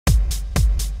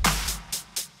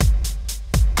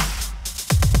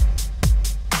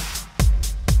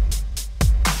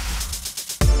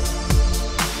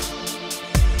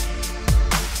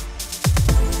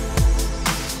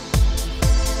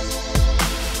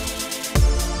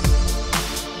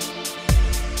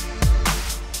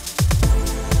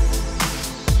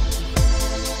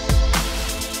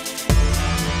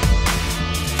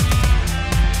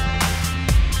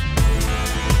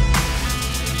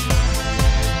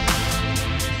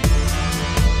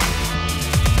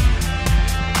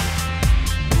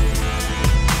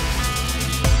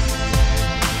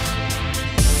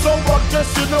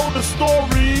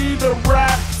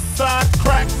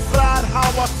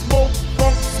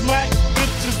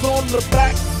the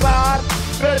backside,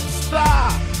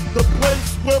 Bed-Stuy, the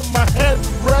place where my head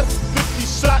rests.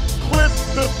 50-shot clip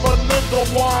if a nigga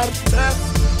want test.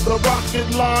 The rocket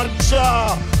launcher,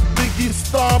 Biggie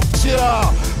stomp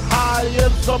ya, high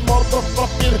as a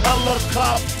motherfucking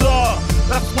helicopter.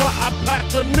 That's why I pack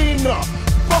a Nina,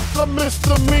 fuck a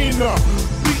misdemeanor,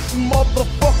 beating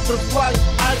motherfuckers like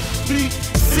I beat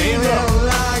Cena. Feeling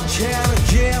like can't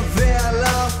give it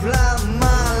up, like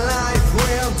my life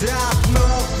will die. No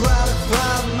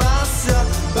qualify myself,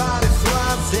 but if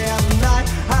once at night,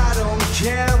 I don't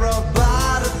care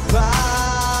about the past.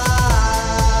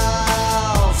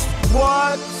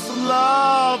 What's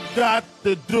love got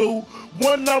to do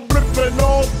when I'm ripping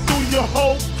on through your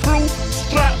whole crew?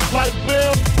 Strapped like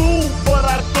bamboo, but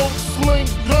I don't sling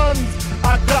guns.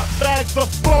 I got bags of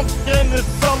funk and it's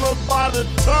selling by the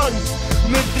tons.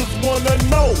 Niggas wanna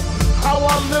know how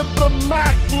I live the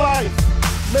Mac life,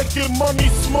 making money,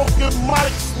 smoking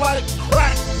mics like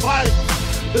crack pipes.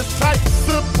 It's tight,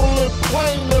 simple, and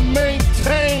plain to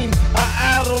maintain. I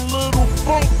add a little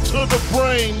funk to the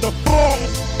brain, the funk,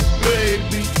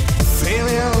 baby.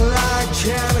 Feeling like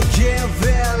can't give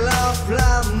it up,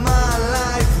 like